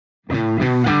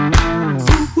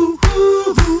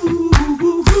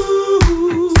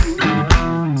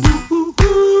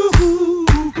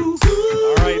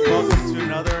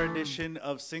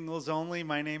of Singles Only.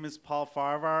 My name is Paul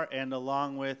Farahvar, and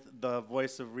along with the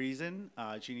voice of reason,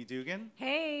 Jeanie Doogan.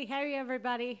 Hey,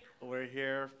 everybody. We're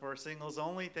here for Singles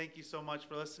Only. Thank you so much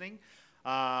for listening.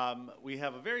 We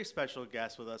have a very special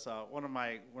guest with us. One of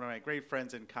my great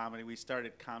friends in comedy. We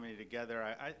started comedy together.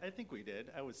 I think we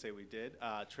did. I would say we did.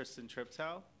 Tristan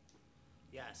Triptow.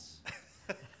 Yes.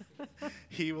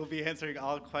 He will be answering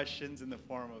all questions in the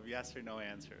form of yes or no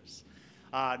answers.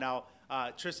 Now,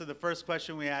 Tristan, the first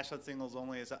question we ask on Singles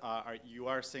Only is, you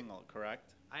are single,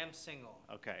 correct? I am single.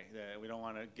 Okay. We don't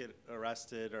want to get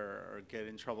arrested or get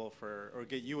in trouble or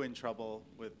get you in trouble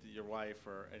with your wife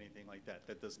or anything like that.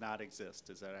 That does not exist.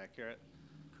 Is that accurate?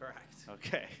 Correct.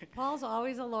 Okay. Paul's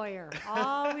always a lawyer.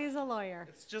 Always a lawyer.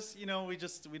 It's just,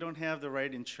 we don't have the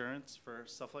right insurance for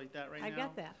stuff like that right now. I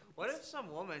get that. What if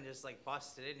some woman just like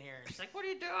busted in here and she's like, "What are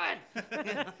you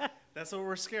doing?" That's what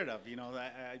we're scared of.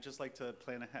 I just like to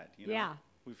plan ahead. Yeah.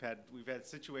 We've had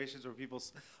situations where people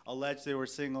alleged they were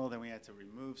single, then we had to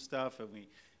remove stuff, and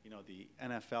the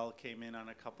NFL came in on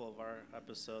a couple of our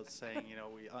episodes saying,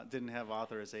 we didn't have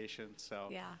authorization. So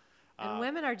yeah. And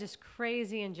women are just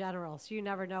crazy in general, so you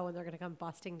never know when they're going to come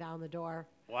busting down the door.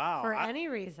 Wow. For any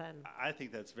reason. I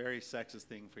think that's a very sexist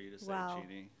thing for you to say,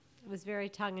 Jeanie. It was very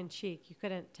tongue-in-cheek. You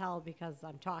couldn't tell because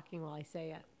I'm talking while I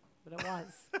say it, but it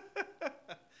was.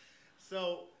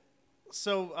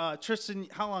 So Tristan,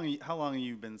 how long have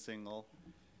you been single?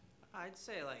 I'd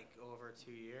say like over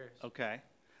 2 years. Okay.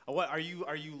 What are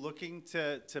you looking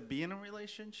to be in a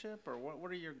relationship, or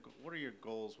what are your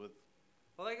goals with?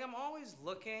 Well, like I'm always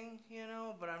looking,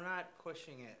 but I'm not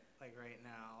pushing it like right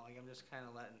now. Like I'm just kind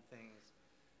of letting things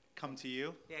come to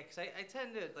you. Yeah, because I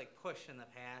tend to like push in the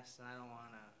past, and I don't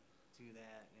want to do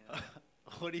that.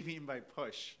 What do you mean by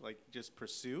push? Like just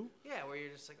pursue? Yeah, where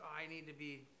you're just like, oh, I need to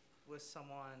be with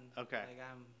someone. Okay. Like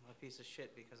I'm a piece of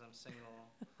shit because I'm single.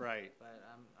 Right. But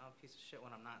I'm a piece of shit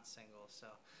when I'm not single. So.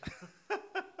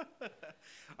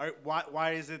 All right.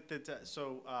 Why is it that?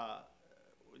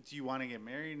 Do you want to get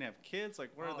married and have kids? Like,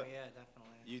 what are the? Yeah,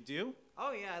 definitely. You do?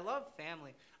 Oh yeah, I love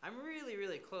family. I'm really,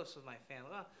 really close with my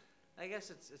family. Well, I guess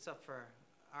it's up for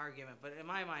argument, but in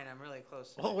my mind, I'm really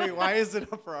close to. Well, wait. Why is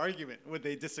it up for argument? Would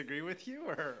they disagree with you,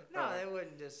 or? No, they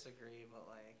wouldn't disagree, but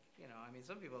like. I mean,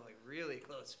 some people have like really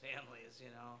close families,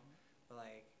 but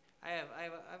like I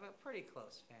have a pretty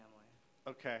close family.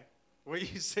 Okay. When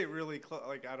you say really close,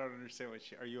 like I don't understand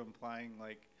are you implying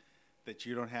like that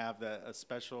you don't have a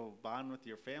special bond with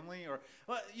your family, or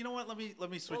well, you know what? Let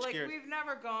me switch gears. We've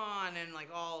never gone and like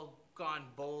all gone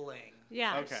bowling.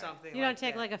 Yeah. Okay. Something. You don't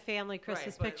take like a family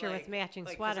Christmas picture with matching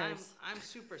sweaters. I'm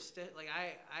super like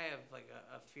I have like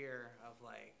a fear of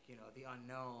like the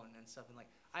unknown and stuff, and like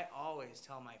I always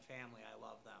tell my family I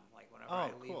love them. Like whenever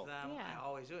I leave them, yeah. I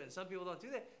always do it. And some people don't do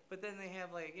that, but then they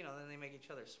have like then they make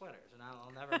each other sweaters, and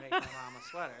I'll never make my mom a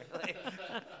sweater. Like,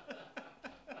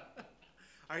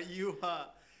 are you?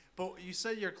 But you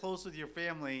said you're close with your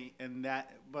family,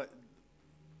 but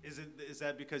is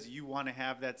that because you want to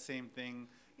have that same thing?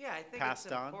 Yeah, I think it's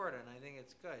important. I think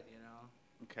it's good.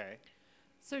 Okay.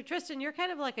 So Tristan, you're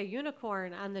kind of like a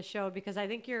unicorn on the show because I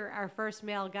think you're our first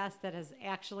male guest that has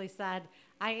actually said,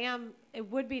 it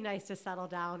would be nice to settle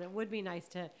down. It would be nice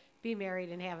to be married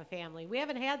and have a family. We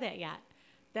haven't had that yet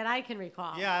that I can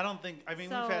recall. Yeah, I don't think, we've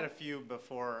had a few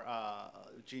before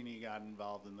Jeanie got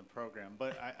involved in the program,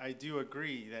 but I do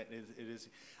agree that it is,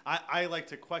 I like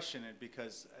to question it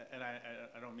because, and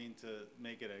I don't mean to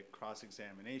make it a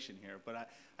cross-examination here, but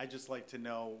I just like to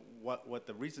know what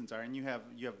the reasons are, and you have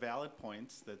valid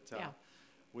points that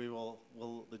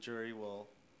the jury will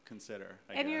consider,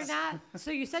 I guess. You're not,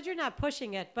 so you said you're not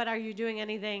pushing it, but are you doing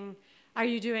anything? Are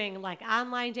you doing like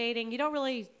online dating? You don't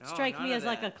really strike me as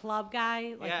like a club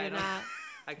guy. Like you're not.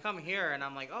 I come here and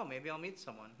I'm like, oh, maybe I'll meet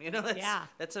someone.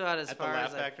 That's about as At far the Laugh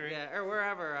as Factory? Yeah, or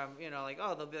wherever I'm. Like,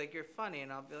 oh, they'll be like, you're funny,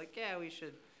 and I'll be like, yeah, we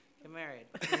should get married.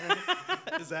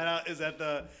 Is that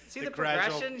the See the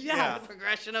gradual, progression? Yeah, the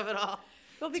progression of it all.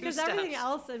 Well, because everything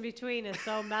else in between is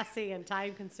so messy and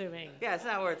time consuming. Yeah, it's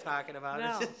not worth talking about.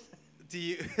 No. It's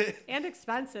just and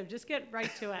expensive. Just get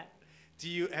right to it.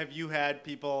 Have you had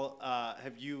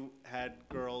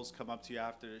girls come up to you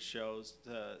after the shows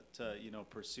to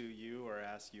pursue you or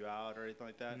ask you out or anything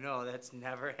like that? No, that's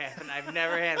never happened. I've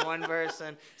never had one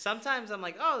person. Sometimes I'm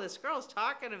like, oh, this girl's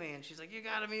talking to me, and she's like, you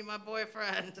got to meet my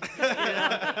boyfriend.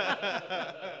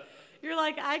 You're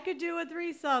like, I could do a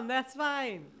threesome. That's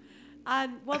fine.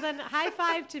 Well, then high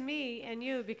five to me and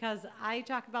you because I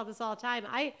talk about this all the time.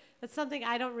 That's something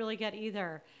I don't really get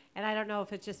either. And I don't know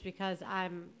if it's just because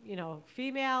I'm,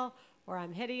 female or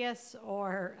I'm hideous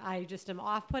or I just am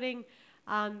off-putting.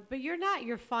 But you're not.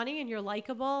 You're funny and you're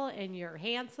likable and you're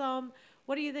handsome.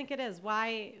 What do you think it is?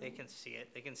 Why? They can see it.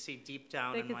 They can see deep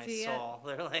down in my soul.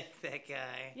 They're like, that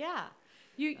guy. Yeah.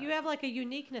 You have like a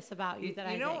uniqueness about you that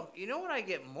I think. You know what I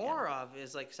get more of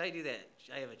is like, 'cause I do that.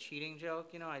 I have a cheating joke.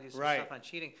 You know, I do some stuff on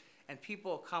cheating. And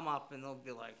people come up and they'll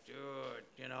be like, dude,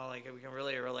 you know, like we can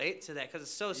really relate to that because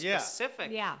it's so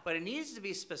specific. Yeah. But it needs to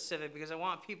be specific because I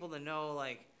want people to know,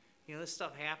 like, you know, this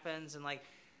stuff happens. And, like,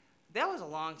 that was a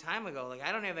long time ago. Like,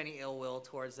 I don't have any ill will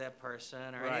towards that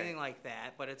person or anything like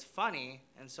that. But it's funny.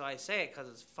 And so I say it because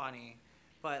it's funny.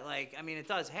 But, like, I mean, it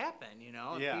does happen, you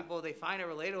know? And people, they find it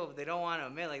relatable, but they don't want to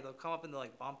admit. Like, they'll come up and they'll,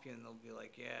 like, bump you and they'll be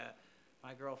like, yeah.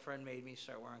 My girlfriend made me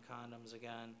start wearing condoms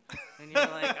again. And you're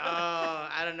like, oh,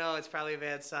 I don't know. It's probably a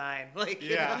bad sign. Like,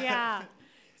 you know? Yeah.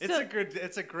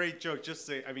 It's a great joke. Just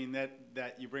to, I mean,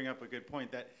 that you bring up a good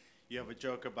point that you have a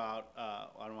joke about,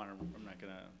 I'm not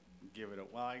going to give it,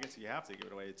 well, I guess you have to give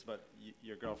it away. It's but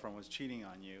your girlfriend was cheating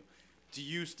on you. Do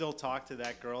you still talk to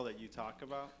that girl that you talk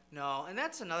about? No, and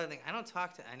that's another thing. I don't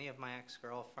talk to any of my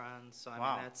ex-girlfriends. So, I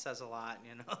mean, that says a lot,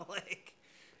 you know? Like,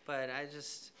 but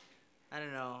I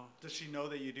don't know. Does she know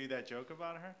that you do that joke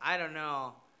about her? I don't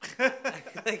know.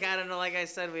 Like, I don't know. Like I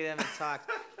said, we haven't talked.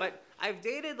 But I've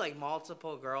dated, like,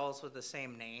 multiple girls with the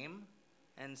same name.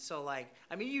 And so, like,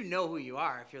 I mean, you know who you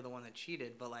are if you're the one that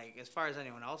cheated. But, like, as far as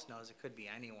anyone else knows, it could be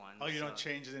anyone. Oh, you don't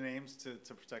change the names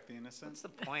to protect the innocent? What's the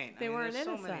point? They weren't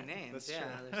innocent. There's so many names.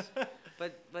 That's true.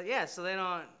 But, yeah, so they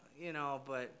don't, you know.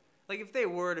 But, like, if they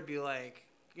were to be like,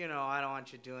 you know, I don't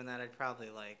want you doing that, I'd probably,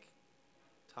 like,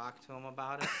 talk to them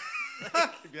about it.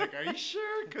 Be like, are you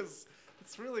sure? Because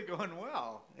it's really going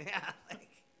well. Yeah. Like,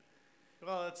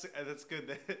 well, that's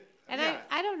good. And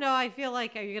I don't know. I feel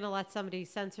like, are you going to let somebody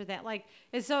censor that? Like,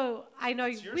 and so I know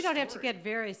we don't have to get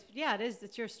various. Yeah, it is.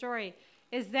 It's your story.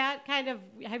 Is that kind of,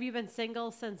 have you been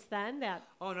single since then?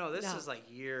 Oh, no, this is like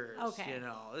years. Okay. You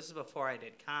know, this is before I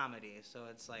did comedy. So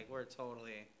it's like we're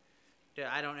totally,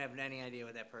 I don't have any idea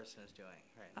what that person is doing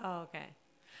right now. Oh, okay.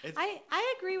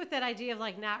 I agree with that idea of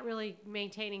like not really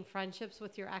maintaining friendships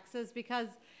with your exes because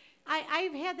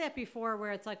I've had that before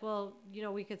where it's like, well, you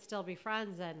know, we could still be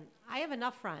friends and I have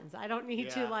enough friends. I don't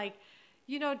need to like,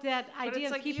 you know, that idea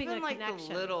of like keeping even a like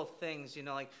connection. The little things, you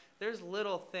know, like there's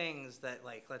little things that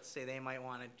like, let's say they might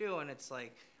want to do and it's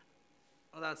like,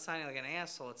 without sounding like an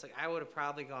asshole, it's like I would have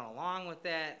probably gone along with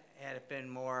that had it been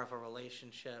more of a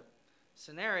relationship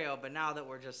scenario. But now that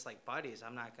we're just like buddies,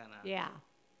 I'm not going to. Yeah.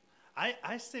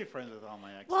 I stay friends with all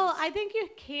my exes. Well, I think you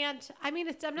can't. I mean,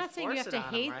 I'm not saying you have to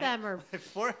hate them or.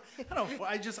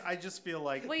 I just feel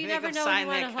like. Well, you never know when you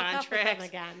want to hook up with them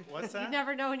again. What's that? You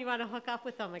never know when you want to hook up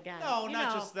with them again. No,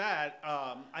 not just that.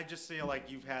 I just feel like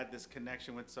you've had this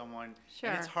connection with someone.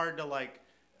 Sure. And it's hard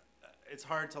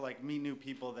to like meet new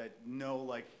people that know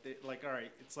like all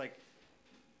right. It's like,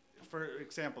 for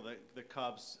example, the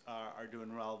Cubs are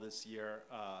doing well this year,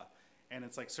 and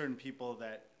it's like certain people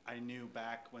that I knew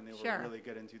back when they were really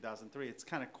good in 2003. It's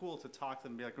kind of cool to talk to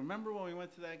them and be like, remember when we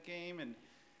went to that game? And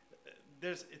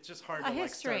it's just hard to like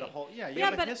start a whole, you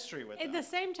have a history with them. At the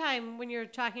same time, when you're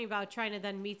talking about trying to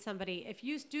then meet somebody, if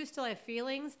you do still have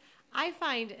feelings, I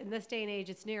find in this day and age,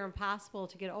 it's near impossible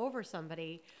to get over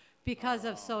somebody because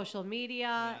of social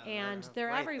media and they're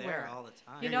right everywhere. There all the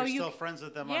time. You know, you're still friends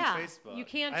with them on Facebook. You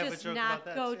can't just not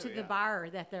go to the bar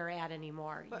that they're at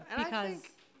anymore because.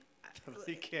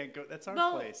 They can't go. That's our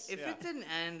place. If it didn't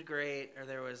end great, or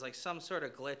there was like some sort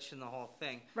of glitch in the whole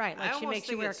thing, right? Like she makes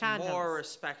you wear condoms. It's more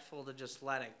respectful to just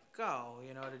let it go.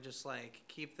 You know, to just like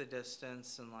keep the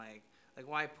distance and like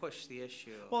why push the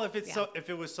issue? Well, if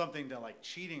it was something to like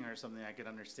cheating or something, I could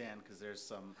understand because there's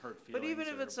some hurt feelings. But even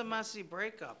if it's a messy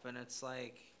breakup and it's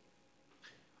like,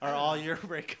 are all your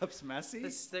breakups messy?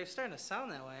 They're starting to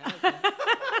sound that way. Aren't they?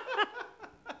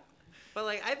 But,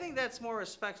 like, I think that's more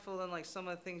respectful than, like, some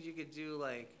of the things you could do,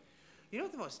 like, you know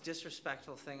what the most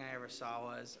disrespectful thing I ever saw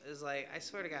was? Is, like, I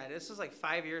swear to God, this was, like,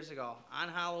 5 years ago on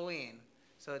Halloween.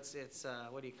 So it's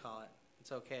what do you call it?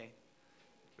 It's okay.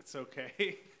 It's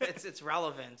okay. it's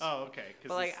relevant. Oh, okay.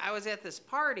 But, like, I was at this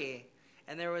party,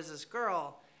 and there was this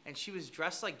girl, and she was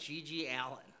dressed like Gigi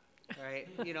Allen, right?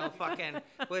 You know, fucking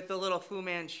with the little Fu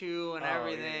Manchu and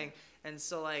everything. Yeah. And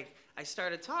so, like, I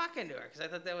started talking to her because I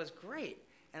thought that was great.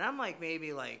 And I'm like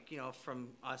maybe like, you know, from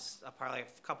us apart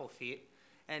like a couple feet.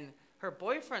 And her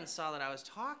boyfriend saw that I was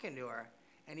talking to her.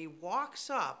 And he walks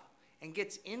up and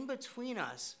gets in between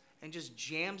us and just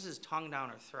jams his tongue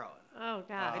down her throat. Oh,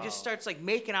 God. And just starts like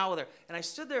making out with her. And I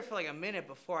stood there for like a minute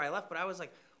before I left. But I was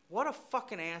like, what a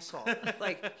fucking asshole.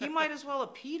 Like, he might as well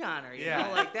have peed on her, you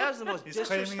know? Like, that was the most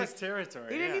disrespectful. He's claiming his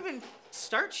territory. He didn't even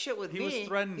start shit with me. He was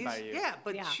threatened by you. Yeah,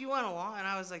 but she went along. And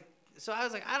I was like,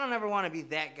 I don't ever want to be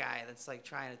that guy that's like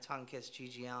trying to tongue kiss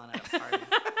Gigi Allen at a party.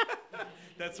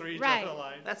 That's where you Right. draw the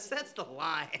line. That's the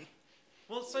line.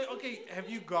 Well, so okay, have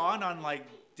you gone on like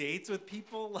dates with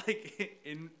people like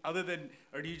in other than,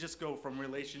 or do you just go from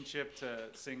relationship to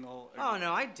single? Oh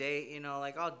no, I date.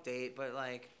 Like I'll date, but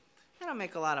like I don't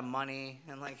make a lot of money,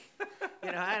 and like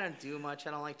I don't do much.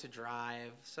 I don't like to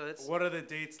drive, so it's. What are the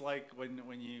dates like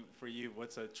when you for you?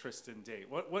 What's a Tristan date?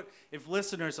 What if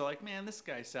listeners are like, man, this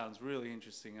guy sounds really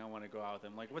interesting. I want to go out with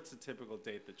him. Like, what's the typical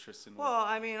date that Tristan? Well,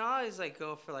 I mean, I always like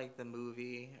go for like the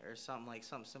movie or something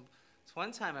simple. So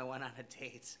one time I went on a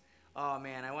date. Oh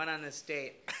man, I went on this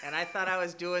date and I thought I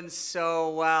was doing so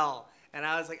well, and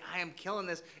I was like, I am killing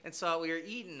this. And so we were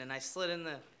eating, and I slid in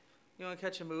the, you want to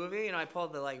catch a movie? I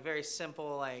pulled the like very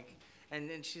simple like, and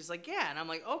she's like, yeah, and I'm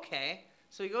like, okay.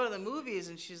 So we go to the movies,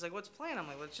 and she's like, what's playing? I'm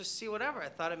like, let's just see whatever. I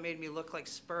thought it made me look like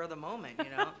spur of the moment,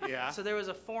 Yeah. So there was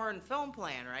a foreign film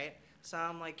playing, right? So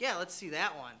I'm like, yeah, let's see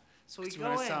that one. So we go in. You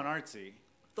want to sound artsy.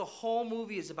 The whole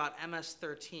movie is about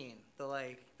MS-13,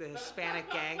 the Hispanic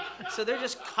gang. So they're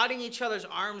just cutting each other's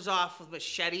arms off with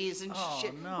machetes and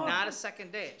shit. No. Not a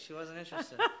second date. She wasn't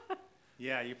interested.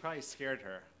 Yeah, you probably scared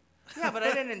her. Yeah, but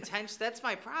I didn't intend. That's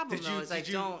my problem Did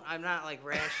you- I'm not like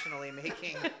rationally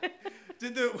making.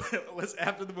 Was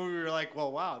after the movie we were like,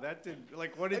 well, wow, that did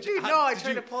like what did Dude, you? no, I did tried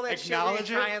you to pull that shit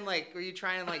acknowledge where you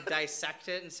try and like dissect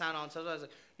it and sound all intelligent. I was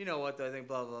like, you know what though? I think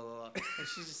blah blah blah blah. And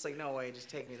she's just like, no way, just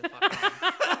take me the fuck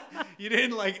home. You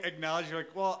didn't like acknowledge. You're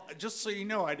like, well, just so you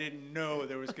know, I didn't know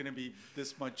there was gonna be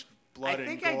this much blood I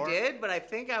think and gore. I did, but I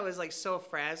think I was like so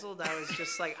frazzled. I was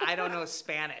just like, I don't know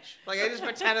Spanish. Like I just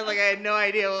pretended like I had no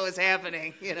idea what was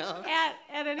happening.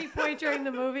 At any point during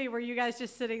the movie, were you guys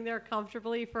just sitting there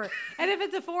comfortably for? And if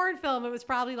it's a foreign film, it was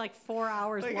probably like 4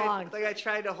 hours long. I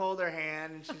tried to hold her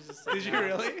hand, and she's just like, Did you no.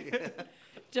 really?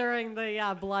 During the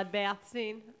bloodbath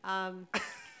scene.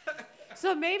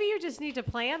 So maybe you just need to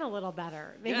plan a little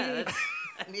better. Maybe.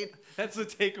 Yeah, That's the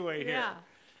takeaway here. Yeah.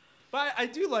 But I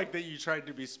do like that you tried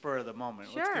to be spur of the moment.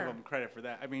 Let's give Sure. them credit for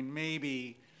that. I mean,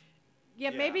 maybe.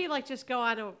 Yeah, Yeah. maybe like just go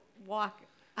on a walk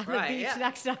on Right, the beach yeah.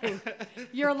 next time.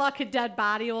 Your luck, a dead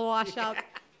body will wash up.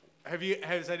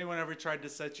 Has anyone ever tried to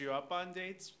set you up on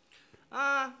dates?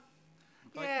 Yeah,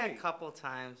 hey. a couple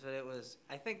times, but it was.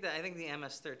 I think the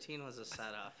MS-13 was a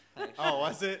setup. Actually. Oh,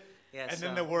 was it? Yeah. And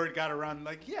then the word got around,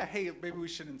 like, yeah, hey, maybe we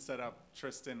shouldn't set up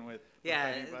Tristan with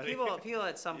anybody. people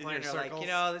at some In point your are like,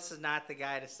 circles? this is not the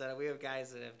guy to set up. We have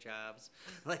guys that have jobs.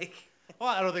 Like. Well,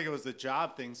 I don't think it was the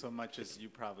job thing so much as you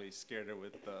probably scared her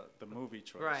with the movie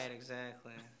choice. Right.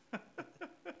 Exactly.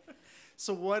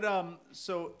 So what?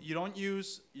 So you don't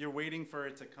use. You're waiting for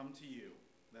it to come to you.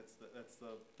 That's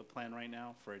the plan right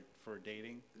now for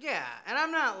dating. Yeah, and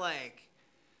I'm not like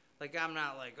I'm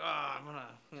not like, oh, I'm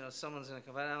gonna, someone's gonna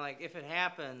come. But I'm like, if it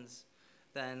happens,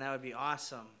 then that would be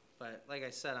awesome. But like I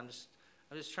said, I'm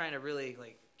just trying to really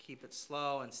like keep it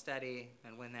slow and steady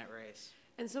and win that race.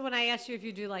 And so when I asked you if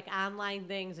you do like online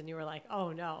things, and you were like,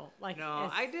 "Oh no," like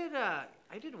No, I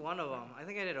did one of them. I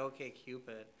think I did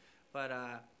OkCupid, but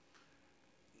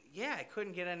yeah, I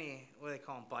couldn't get any, what do they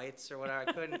call them, bites or whatever.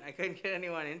 I couldn't get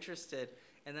anyone interested,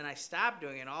 and then I stopped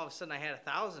doing it. And all of a sudden, I had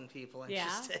 1,000 people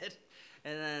interested,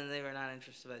 and then they were not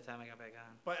interested by the time I got back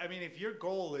on. But I mean, if your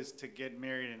goal is to get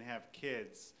married and have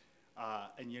kids,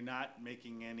 and you're not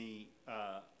making any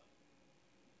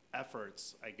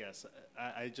efforts, I guess,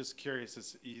 I just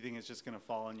curious. You think it's just gonna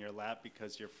fall in your lap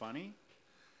because you're funny?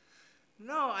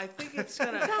 No, I think it's It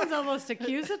gonna. sounds almost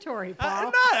accusatory, Paul.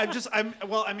 I'm not. I'm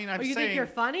Oh, you saying. think you're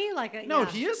funny? Like No, yeah.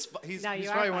 he is. He's No, you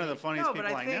are probably one of funny. the funniest No, but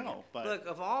people I I think, know. But look,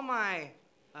 of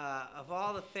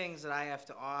all the things that I have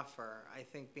to offer, I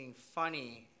think being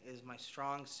funny is my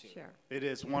strong suit. Sure. it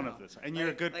is one of this, and you're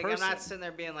a good like, person. I'm not sitting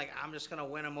there being like, I'm just gonna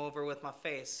win them over with my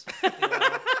face.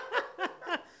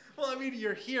 Well, I mean,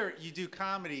 you're here. You do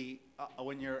comedy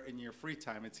when you're in your free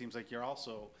time. It seems like you're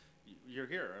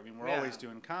here. I mean, we're Yeah. always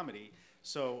doing comedy.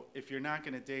 So if you're not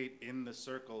going to date in the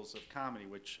circles of comedy,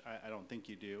 which I don't think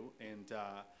you do, and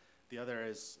the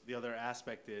other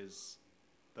aspect is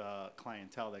the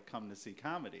clientele that come to see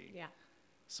comedy. Yeah.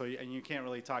 So and you can't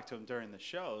really talk to them during the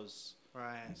shows.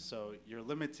 Right. So you're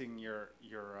limiting your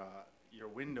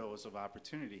windows of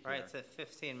opportunity here. Right. It's at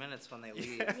 15 minutes when they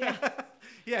leave.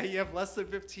 Yeah, you have less than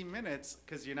 15 minutes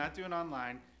because you're not doing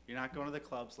online. You're not going to the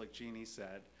clubs like Jeannie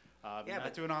said. You're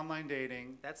not doing online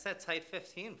dating. That's that tight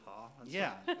 15, Paul. That's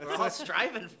Yeah, what we're all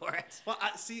striving for it. Well,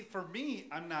 see, for me,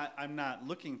 I'm not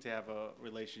looking to have a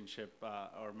relationship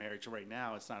or marriage right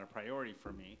now. It's not a priority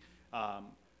for me.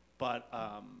 But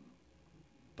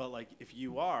like if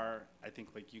you are, I think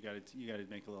like you got to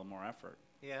make a little more effort.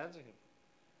 Yeah, that's a good.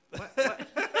 What?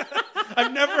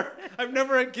 I've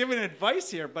never given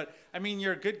advice here, but I mean,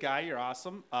 you're a good guy. You're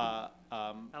awesome.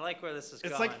 I like where this is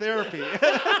going. It's like therapy.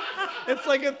 It's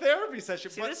like a therapy session.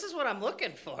 See, this is what I'm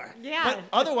looking for. Yeah. But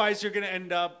otherwise, you're going to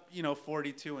end up,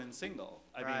 42 and single.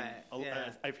 I mean, yeah.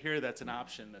 I hear that's an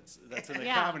option. That's in the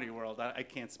Yeah. comedy world. I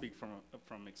can't speak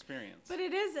from experience. But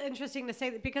it is interesting to say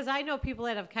that because I know people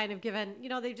that have kind of given,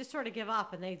 they just sort of give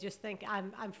up and they just think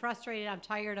I'm frustrated, I'm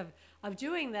tired of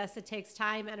doing this. It takes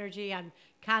time, energy. I'm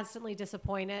constantly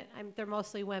disappointed. They're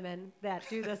mostly women that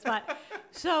do this, but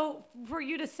so for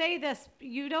you to say this,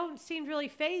 you don't seem really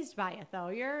fazed by it though.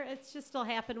 It's just still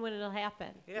happen when it'll happen.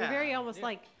 Yeah. You're very almost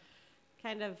like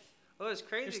kind of. Well, it's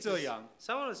crazy. You're still 'cause young.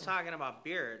 Someone was talking about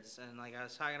beards, and like I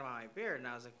was talking about my beard, and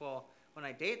I was like, well, when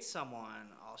I date someone,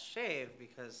 I'll shave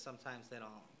because sometimes they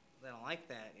don't like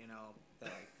that, that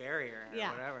like barrier or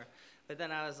Yeah. whatever. But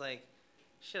then I was like,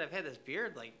 shit, I've had this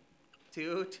beard like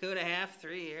 2.5,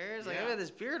 3 years. Like Yeah. I've had this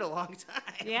beard a long time.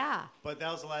 Yeah. But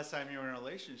that was the last time you were in a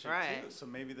relationship, Right. too. So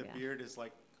maybe the Yeah. beard is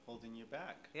like holding you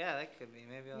back. Yeah, that could be.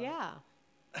 Maybe I'll. Yeah.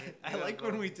 I like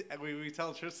when we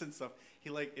tell Tristan stuff. He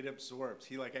it absorbs.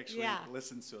 He actually Yeah.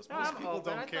 listens to us. No, Most I'm people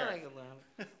open. don't I care. thought I could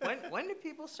learn. When do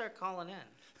people start calling in?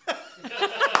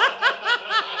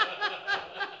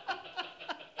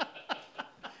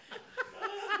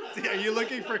 Are you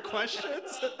looking for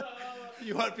questions?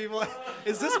 You want people?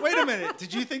 Is this? Wait a minute.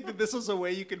 Did you think that this was a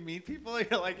way you could meet people?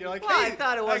 You're like, Well, hey, I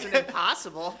thought it wasn't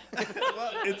impossible.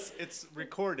 Well, it's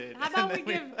recorded. How about And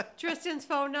we then give Tristan's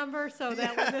phone number so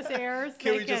that when this airs,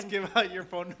 Can they we just give out your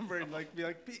phone number and be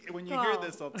like, when you hear Call.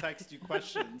 this, I'll text you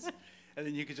questions, and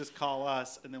then you could just call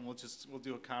us, and then we'll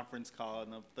do a conference call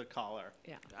and the caller.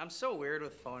 Yeah. I'm so weird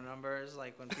with phone numbers.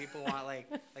 Like when people want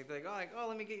they're like, oh,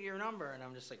 let me get your number, and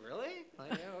I'm just like, really?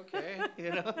 Like,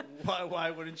 yeah, okay, Why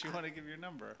wouldn't you want to give your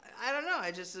number? I don't know.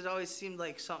 It always seemed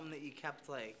like something that you kept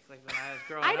like when I was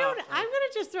growing I up. don't. I'm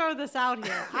gonna just throw this out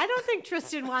here. I don't think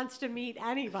Tristan wants to meet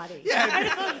anybody.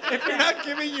 Yeah, if you're not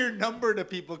giving your number to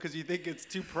people because you think it's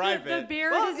too The private.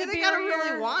 beard Well, is a they barrier. gotta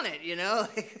really want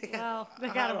it, Well, they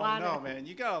I gotta don't want know, it. man.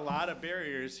 You got a lot of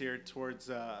barriers here towards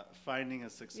finding a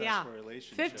successful Yeah.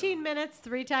 relationship. 15 minutes,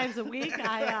 3 times a week.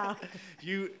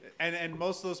 You and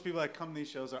most of those people that come to these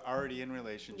shows are already in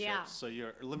relationships, Yeah. so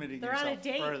you're limiting They're on a yourself.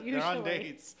 date, They're on usually.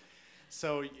 dates.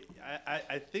 So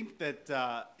I think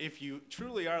that if you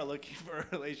truly are looking for a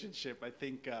relationship, I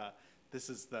think this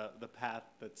is the path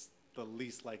that's the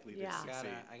least likely to Yeah. succeed.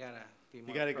 I gotta be more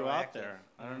You got to go out proactive. there.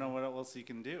 I don't know what else you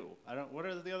can do. What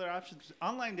are the other options?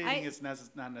 Online dating is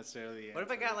not necessarily the What if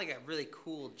I answer. got like a really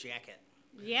cool jacket?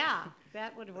 Yeah,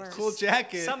 that would work. Cool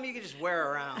jacket. Something you could just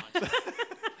wear around.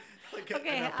 Okay,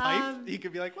 and a pipe. You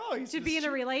could be like, "Whoa, he's To just be in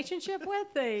a relationship with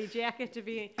a jacket to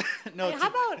be. no, How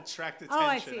to about attract attention. Oh,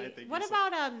 I see. think What you said.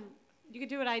 about you could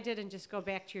do what I did and just go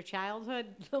back to your childhood,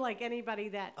 like anybody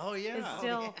that Oh yeah. is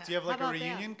still. yeah. Do you have like How a about that?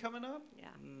 reunion coming up? Yeah.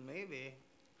 Maybe.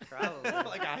 Probably.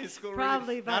 Like a high school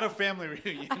Probably, reunion? Not a but- family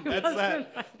reunion. That's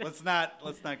wasn't that.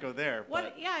 Let's not go there. What?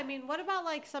 but- Yeah, I mean, what about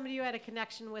like somebody you had a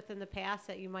connection with in the past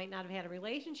that you might not have had a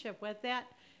relationship with that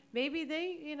maybe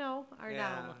they, are now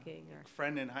Yeah. looking or.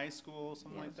 friend in high school,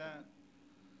 something Yeah.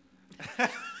 like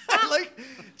that. Like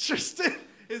Tristan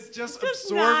is just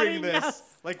absorbing nodding this. yes.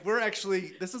 Like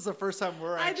this is the first time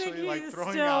we're I think actually like he's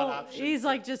throwing still, out options. he's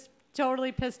like just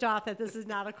totally pissed off that this is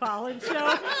not a call-in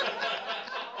show.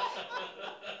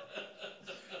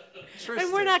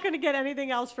 And we're not going to get anything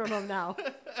else from him now.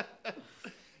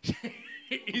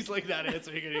 He's like not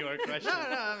answering any more questions. No,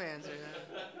 I'm answering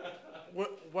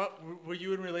that. What were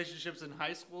you in relationships in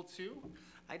high school too?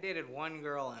 I dated one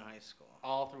girl in high school.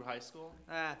 All through high school?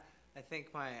 I think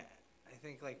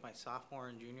like my sophomore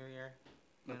and junior year.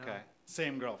 you know? Okay.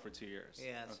 Same girl for 2 years.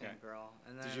 Yeah, Okay. same girl.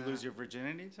 And then, Did you lose your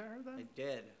virginity to her then? I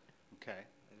did. Okay.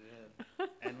 I did.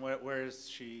 And where is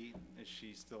she? Is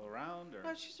she still around or?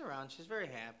 No, she's around. She's very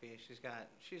happy.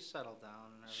 She's settled down.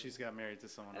 And everything. She's got married to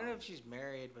someone I don't know if else. she's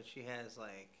married, but she has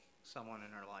like someone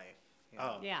in her life. you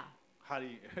Oh. know? Yeah. How do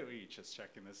you? Are you just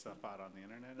checking this stuff out on the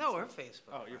internet? and No, we're stuff?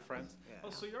 Facebook. Oh, you're friends. Yeah. Oh,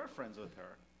 so you're friends with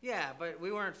her. Yeah, but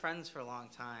we weren't friends for a long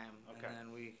time, Okay. and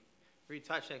then we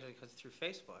retouched actually because through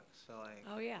Facebook. So like,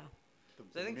 Oh, yeah.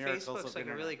 The I think miracles Facebook's of like a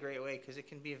internet. really great way because it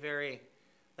can be very,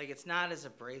 like it's not as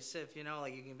abrasive,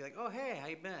 like you can be like, oh hey, how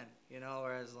you been,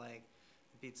 whereas like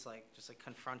it beats like just like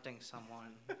confronting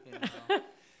someone, and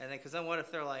then because then what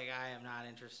if they're like, I am not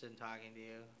interested in talking to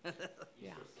you.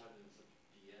 Yeah.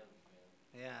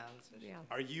 Yeah, that's a Yeah.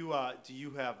 Are you? Do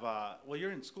you have? Well,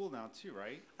 you're in school now too,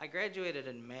 right? I graduated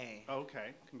in May. Okay,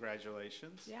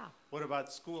 congratulations. Yeah. What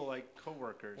about school, like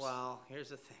coworkers Well, here's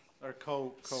the thing. or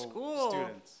co School-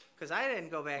 students? Because I didn't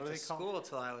go back What are to they called? school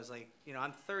till I was like,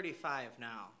 I'm 35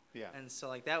 now. Yeah. And so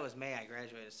like that was May I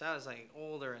graduated. So I was like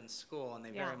older in school and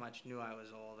they Yeah. very much knew I was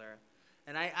older.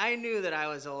 And I knew that I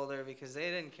was older because they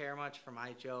didn't care much for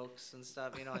my jokes and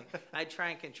stuff. You know, like I'd try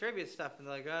and contribute stuff, and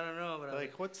they're like, I don't know. But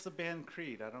Like, what's the band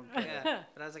Creed? I don't get it. yeah.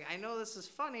 But I was like, I know this is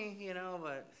funny, you know,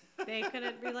 but. They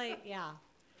couldn't relate. Yeah.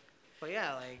 But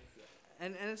yeah, like,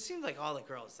 and it seemed like all the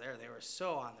girls there, they were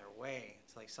so on their way.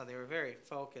 It's like, so they were very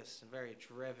focused and very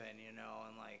driven, you know,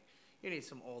 and like, you need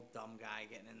some old dumb guy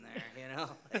getting in there, you know.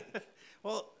 Like,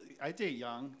 Well, I date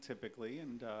young typically,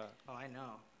 and oh, I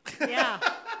know. Yeah.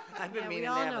 I've been Yeah, we meaning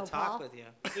to all have know, a talk Paul. with you.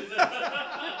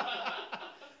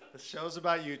 the show's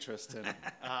about you, Tristan.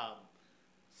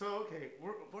 So okay,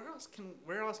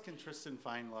 where else can Tristan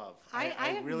find love? I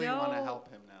have really want to no-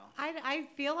 help him now. I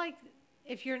feel like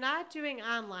if you're not doing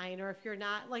online, or if you're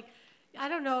not like, I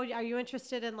don't know, are you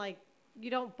interested in like, you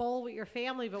don't bowl with your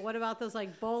family, but what about those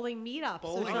like bowling meetups?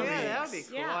 Bowling or Oh, something? yeah, that would be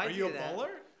cool. Yeah. I'd Are you do a that. bowler?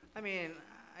 I mean,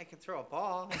 I can throw a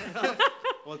ball. You know?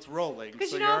 Well, it's rolling, Because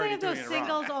so you you're know they already have doing those it wrong.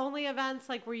 singles only events,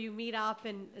 like where you meet up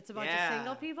and it's a bunch of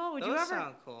single people. Would Those you ever?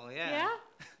 sound cool, yeah.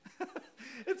 Yeah.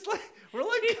 It's like we're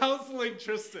like counseling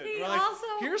Tristan. he We're like, also-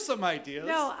 here's some ideas.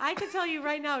 No, I can tell you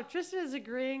right now, Tristan is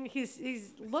agreeing. He's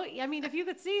look. I mean, if you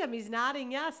could see him, he's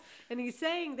nodding yes, and he's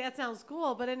saying that sounds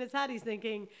cool. But in his head, he's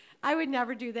thinking, I would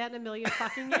never do that in a million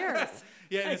fucking years.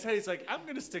 Yeah, in his head, he's like, I'm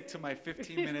gonna stick to my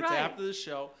 15 minutes Right. after the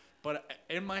show. But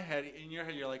in my head, in your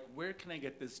head, you're like, where can I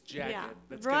get this jacket Yeah,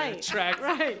 that's right, gonna attract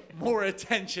right. more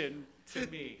attention to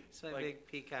me? It's my Like, big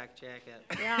peacock jacket.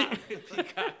 Yeah.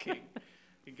 peacocking.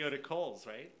 You go to Kohl's,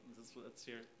 right?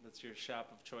 That's your shop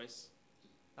of choice.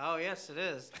 Oh, yes, it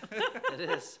is. It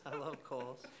is. I love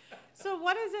Kohl's. So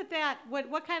what is it that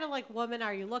what kind of like woman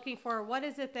are you looking for? What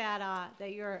is it that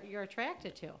that you're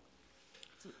attracted to?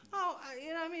 Oh,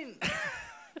 you know, I mean,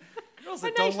 Girls A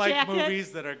that don't nice like jacket.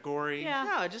 movies that are gory. Yeah.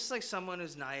 no, just like someone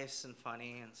who's nice and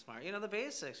funny and smart. You know, the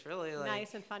basics, really. Like,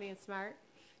 Nice and funny and smart.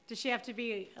 Does she have to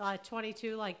be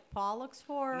 22 like Paul looks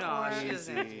for? No, or? she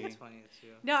doesn't have to be Easy. 22.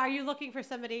 No, are you looking for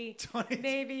somebody 22.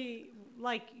 maybe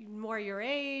like more your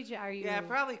age? Are you? Yeah,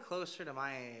 probably closer to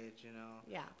my age, you know.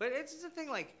 Yeah. But it's the thing,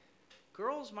 like,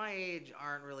 girls my age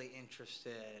aren't really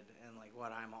interested in, like,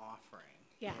 what I'm offering.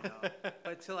 Yeah. You know?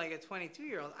 But to, like, a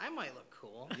 22-year-old, I might look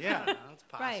cool. Yeah. You know, it's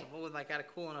Right. possible with, like, got a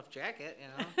cool enough jacket, you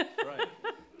know. Right.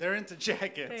 They're into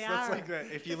jackets. They That's are. like that.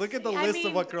 If you look at the I list mean,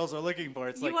 of what girls are looking for,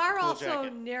 it's like You are cool also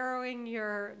jacket. narrowing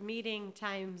your meeting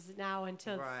times now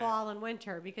into Right. fall and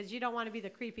winter because you don't want to be the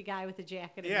creepy guy with the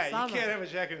jacket in Yeah, the summer. you can't have a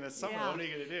jacket in the summer. Yeah. What are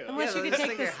you gonna do? Unless you they could just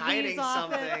take think the you're hiding sleeves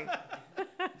off it.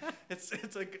 something.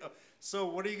 It's like, so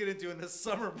what are you gonna do in the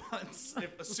summer months?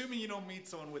 Assuming you don't meet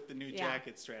someone with the new Yeah.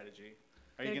 jacket strategy,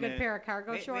 are Get you a gonna? good pair of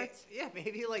cargo shorts. Yeah,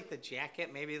 maybe like the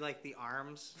jacket, maybe like the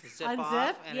arms zip Unzip,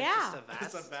 off, and yeah. it's just a vest.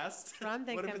 It's a vest. what I'm What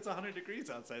thinking. if it's 100 degrees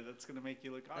outside? That's gonna make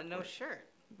you look awkward. And no shirt.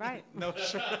 Right. No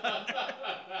shirt.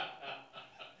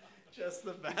 Just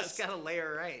the You just vest. gotta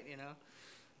layer right, you know.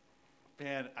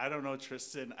 Man, I don't know,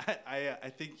 Tristan.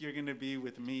 I think you're gonna be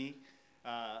with me,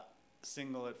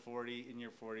 single at 40 in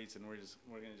your 40s, and we're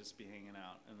gonna just be hanging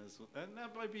out, and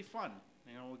that might be fun.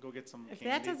 You know, we'll go get some If candy.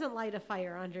 that doesn't light a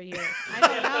fire under you, I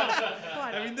don't know.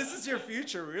 What? I mean, this is your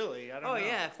future, really. I don't Oh know.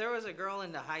 yeah, if there was a girl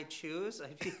into high shoes,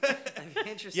 I'd be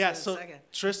interested Yeah, in so a second.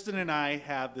 Tristan and I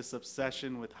have this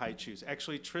obsession with high chews.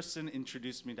 Actually, Tristan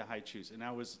introduced me to high chews, and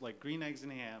I was like green eggs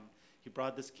and ham. He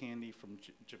brought this candy from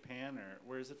Japan, or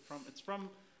where is it from?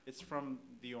 It's from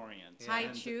the Orient. High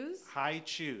And chews? High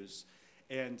chews.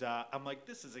 And I'm like,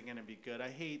 this isn't gonna be good. I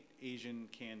hate Asian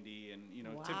candy, and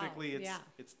Wow, typically yeah.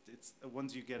 it's the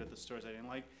ones you get at the stores I didn't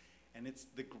like, and it's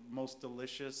the most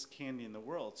delicious candy in the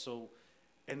world. So,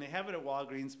 and they have it at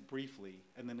Walgreens briefly,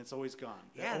 and then it's always gone.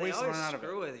 Yeah, always they always run out of it.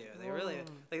 screw with you. They really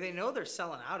like they know they're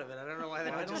selling out of it. I don't know why they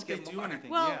Why don't just don't get they do more.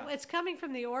 anything? Well, Yeah. it's coming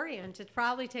from the Orient. It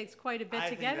probably takes quite a bit I to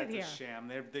think get that's it here. a sham.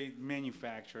 They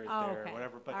manufacture it Oh, there okay. or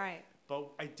whatever. But All right. but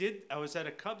I was at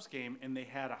a Cubs game, and they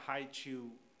had a high chew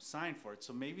sign for it.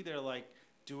 So maybe they're like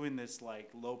doing this like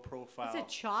low profile. Is it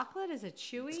chocolate? Is it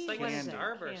chewy? It's like What a is it?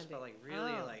 Starburst, Candy. but like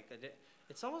really Oh. like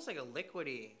it's almost like a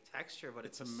liquidy texture, but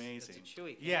It's it's amazing. It's a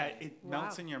chewy candy. Yeah, it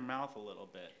melts Wow. in your mouth a little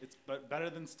bit. It's better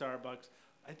than Starbucks.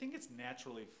 I think it's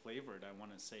naturally flavored. I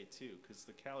want to say too, because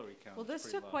the calorie count. Well, is this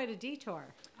pretty took low. quite a detour.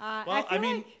 Well, I feel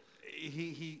mean, like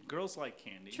he girls like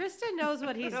candy. Tristan knows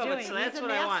what he's No, doing. so that's he's a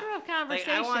what I want. master of conversation.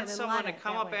 Like I want and someone let to it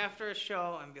come that up way. after a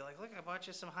show and be like, "Look, I bought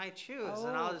you some high chews," and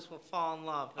Oh. I'll just will fall in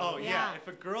love. Oh yeah. Yeah. If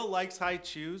a girl likes high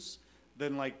chews,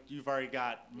 then like you've already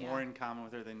got more Yeah. in common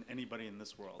with her than anybody in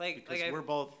this world. Like- because like I've- we're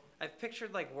both. I've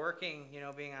pictured like working, you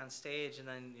know, being on stage, and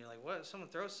then you're like, "What?" Someone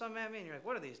throws some at me, and you're like,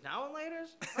 "What are these now and later's?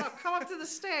 Oh, come up to the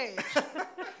stage!"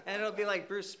 And it'll be like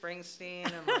Bruce Springsteen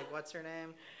and like what's her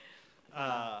name?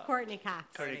 Courtney Cox.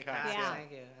 Courtney Cox, yeah.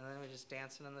 Thank you. And then we're just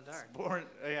dancing in the dark.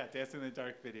 Dancing in the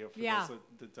Dark video for Yeah. those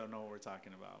that don't know what we're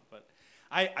talking about. But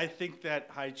I think that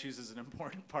high chews is an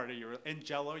important part of your. And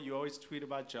Jell-O, you always tweet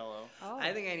about Jell-O. Oh.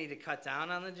 I think I need to cut down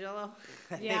on the Jell-O.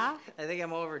 Yeah? I think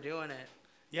I'm overdoing it.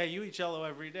 Yeah, you eat Jell-O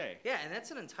every day. Yeah, and that's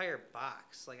an entire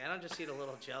box. Like, I don't just eat a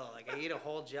little Jell-O. Like, I eat a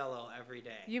whole Jell-O every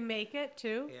day. You make it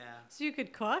too? Yeah. So you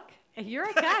could cook? And you're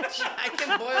a catch. I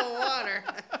can boil water.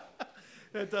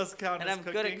 That does count And as I'm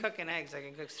cooking. good at cooking eggs. I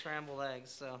can cook scrambled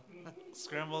eggs, so.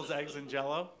 Scrambles, eggs, and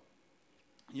Jell-O.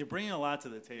 You're bringing a lot to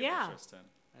the table, Yeah. Tristan.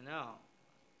 I know.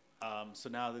 So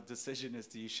now the decision is,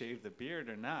 do you shave the beard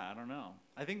or not? I don't know.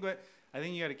 I think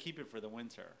you got to keep it for the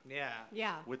winter Yeah.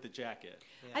 Yeah. with the jacket.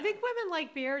 Yeah. I think women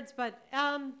like beards, but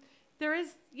there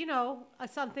is,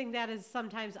 something that is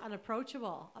sometimes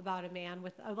unapproachable about a man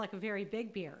with like a very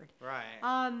big beard.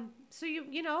 Right. So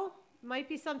might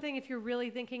be something if you're really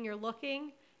thinking you're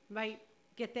looking, might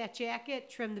get that jacket,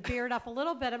 trim the beard up a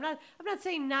little bit. I'm not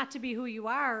saying not to be who you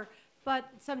are, but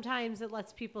sometimes it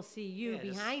lets people see you Yeah,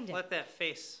 just behind it. let that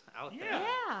face out there.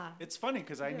 Yeah. It's funny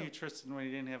because I Yeah. knew Tristan when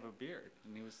he didn't have a beard,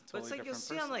 and he was a But totally it's like you'll different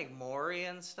see person. on like Maury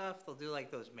and stuff, they'll do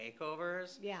like those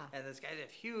makeovers. Yeah. And those guys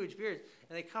have huge beards,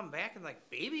 and they come back in like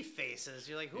baby faces.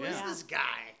 You're like, who is Yeah. this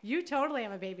guy? You totally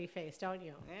have a baby face, don't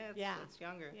you? Yeah, it's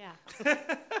younger. Yeah.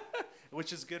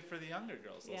 Which is good for the younger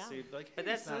girls. They'll Yeah. see, like, hey, But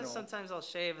he's not old. sometimes I'll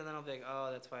shave, and then I'll be like, oh,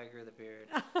 that's why I grew the beard.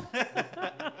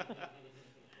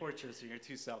 Poor Tristan, you're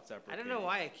too self-deprecating. I don't know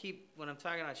why when I'm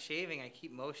talking about shaving, I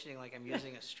keep motioning like I'm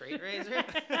using a straight razor.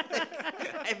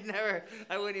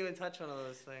 I wouldn't even touch one of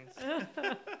those things.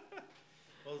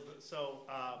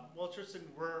 Well, Tristan,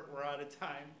 we're out of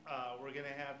time. We're gonna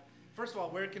have. First of all,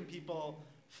 where can people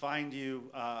find you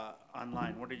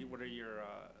online? What are your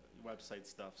website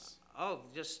stuffs? Oh,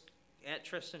 just at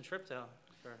Tristan Triptow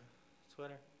for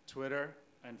Twitter. Twitter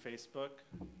and Facebook.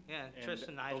 Yeah, And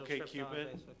Tristan Nigel Triptow on OkCupid?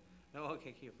 Facebook. No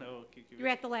OkCupid. No, OkCupid. You're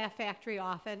at the Laugh Factory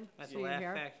often. At so the you're Laugh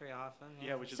here. Factory often.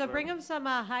 Yeah, which is So where- bring them some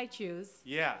high chews.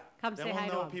 Yeah. Come then say we'll hi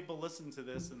to know them. people listen to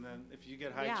this, and then if you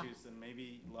get high Yeah. chews, then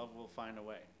maybe love will find a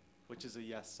way, which is a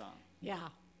yes song. Yeah.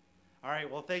 All right.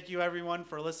 Well, thank you everyone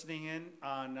for listening in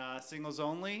on Singles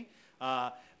Only.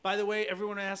 By the way,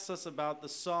 everyone asks us about the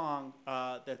song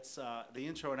that's the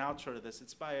intro and outro to this.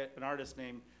 It's by an artist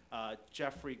named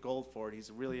Jeffrey Goldford.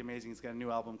 He's really amazing. He's got a new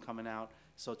album coming out,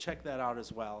 so check that out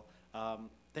as well.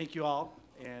 Thank you all,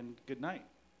 and good night.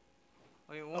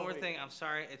 Wait, one more thing. I'm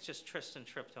sorry. It's just Tristan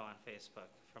Triptow on Facebook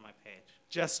for my page.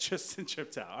 Just Tristan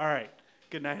Triptow. All right.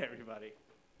 Good night, everybody.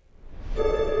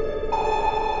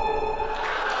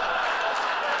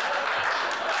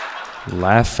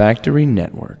 Laugh Factory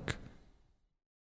Network.